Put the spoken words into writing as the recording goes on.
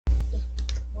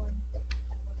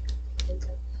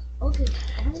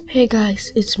Hey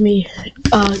guys, it's me,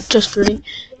 Just-Rudy.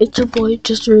 It's your boy,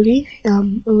 Just-Rudy.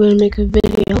 I'm gonna make a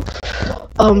video.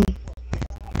 Um,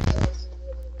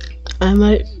 I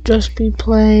might just be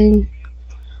playing.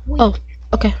 Oh,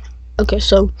 okay,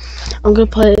 So I'm gonna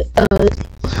play.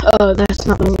 That's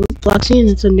not Robloxian.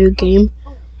 It's a new game.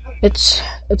 It's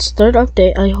third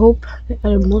update. I hope I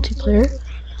have multiplayer.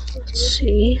 Let's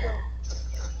see.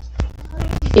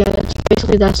 Yeah, it's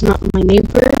basically that's not my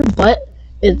neighbor, but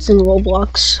it's in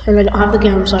Roblox, and I don't have the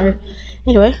game. I'm sorry.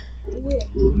 Anyway.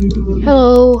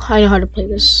 Hello, I know how to play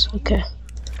this. Okay.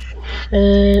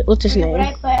 What's his name?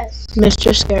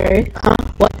 Mr. Scary. Huh?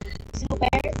 What?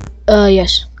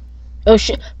 Yes. Oh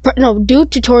shit. No, do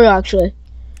tutorial actually.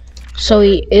 So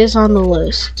he is on the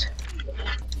list.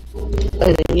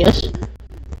 Yes.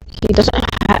 He doesn't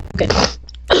have. Okay.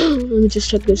 Let me just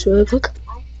check this really quick.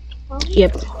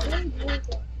 Yep.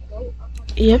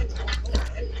 Yep.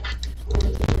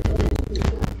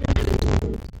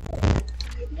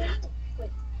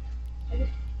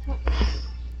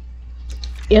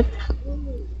 Yep.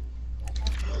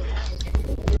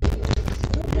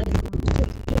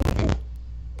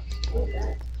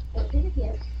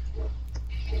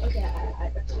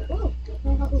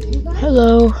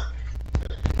 Hello,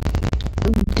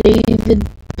 David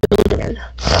Builder.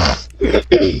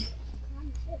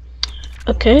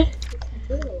 Okay,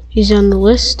 he's on the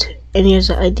list, and he has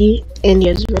an ID, and he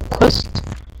has a request.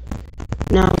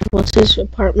 Now, what's his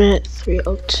apartment?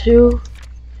 302.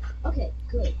 Okay,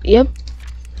 good. Yep.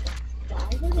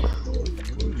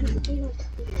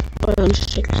 Let me just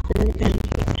check his name again.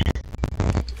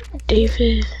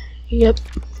 David. Yep.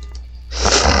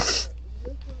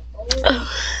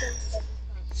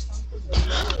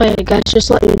 Wait, guys, just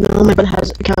to let you know, my bud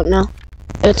has an account now.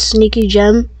 It's Sneaky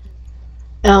Gem.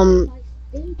 And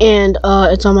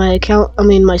it's on my account. I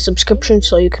mean, my subscription,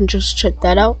 so you can just check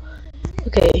that out.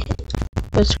 Okay,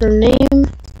 what's her name?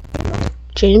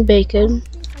 Jane Bacon.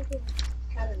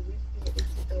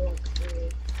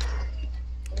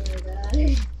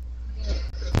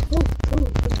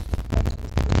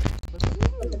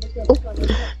 Oh,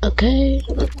 okay.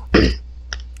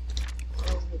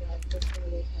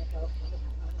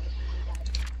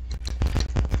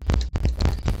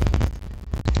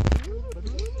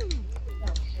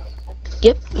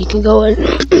 Yep, you can go in.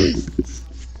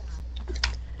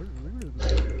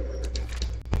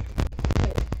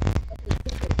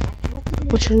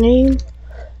 What's your name?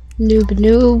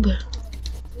 Noob.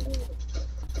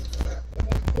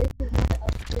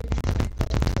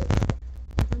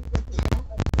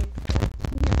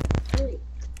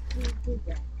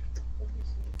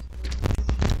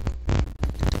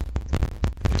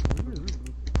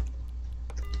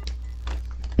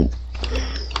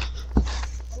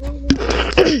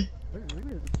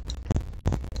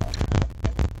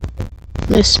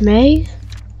 Miss May?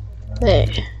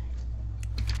 Hey.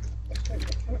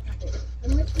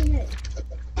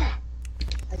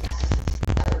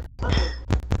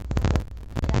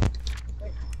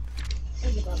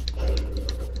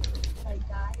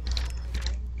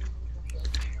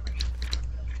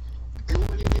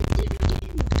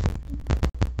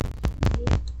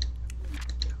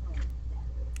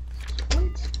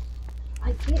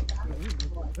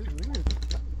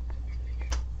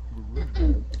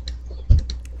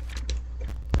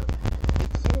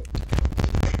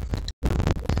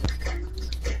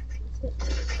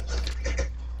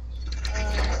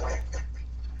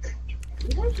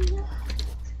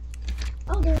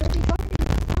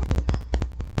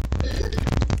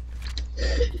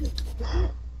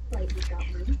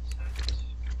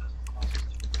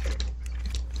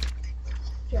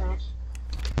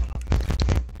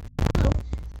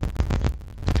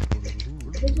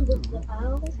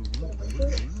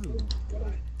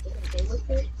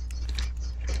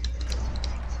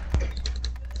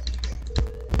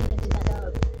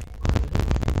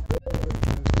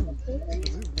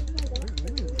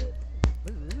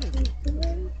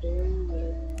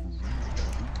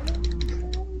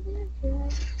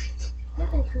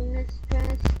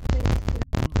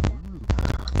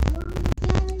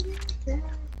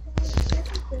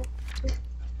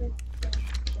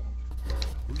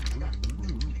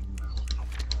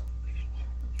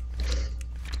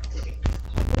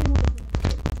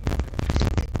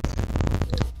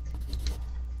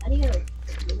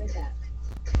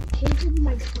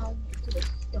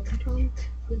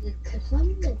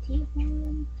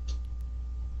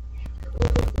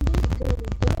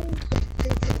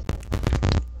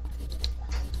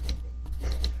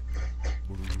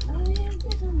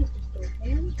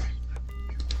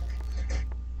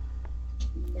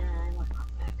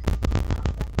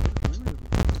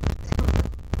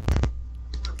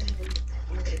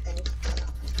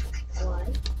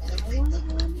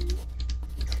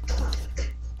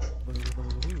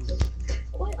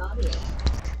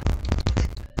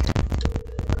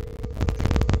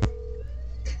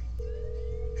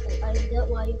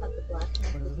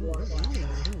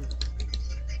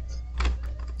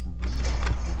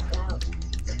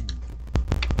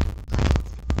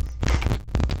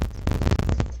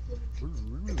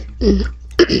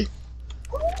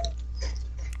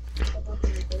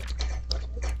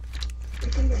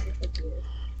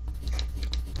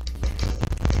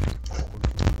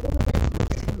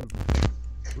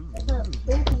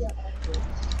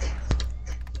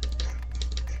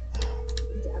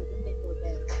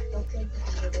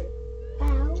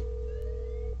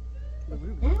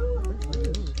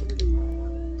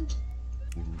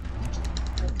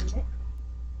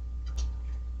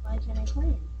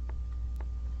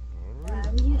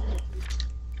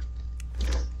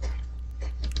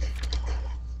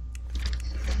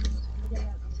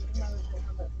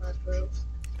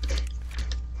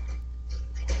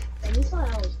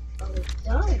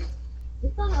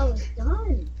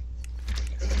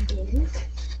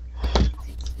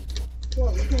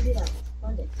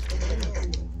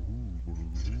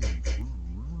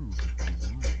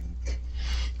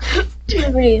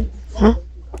 Huh?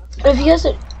 If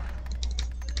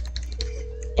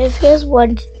he has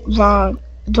one wrong,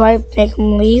 do I make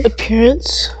him leave?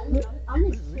 Appearance?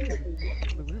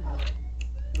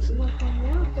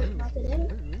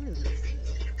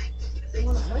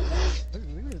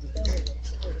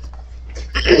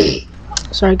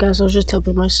 Sorry guys, I was just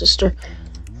helping my sister.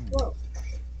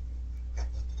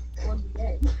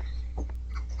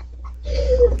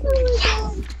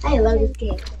 I love this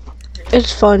game.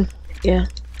 It's fun, yeah.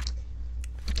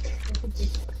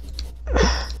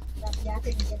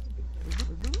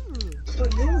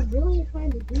 You're really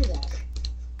trying to do that.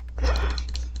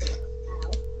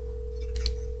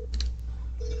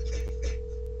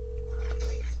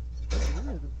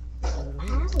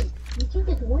 How? You can't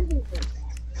just wonder like that.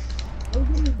 What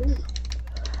do you do?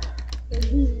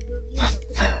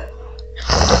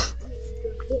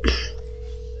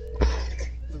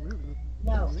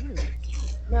 No.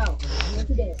 No. You have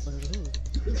to dance.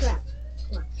 Be trapped.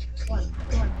 Come on.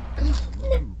 Come on.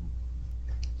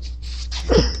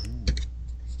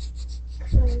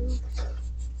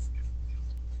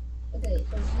 Okay,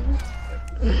 so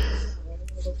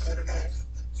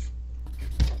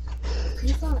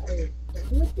you thought I was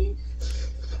done with this?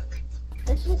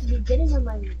 That's just the beginning of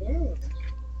my revenge.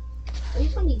 I'm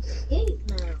trying to escape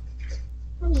now.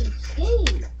 I'm trying to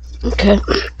escape. Okay.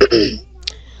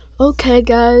 Okay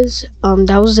guys,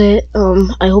 that was it.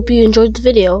 I hope you enjoyed the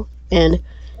video, and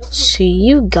see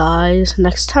you guys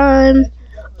next time.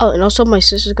 Oh, and also my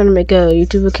sister's gonna make a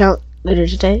YouTube account later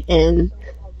today, and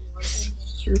see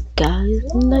you guys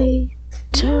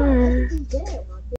later.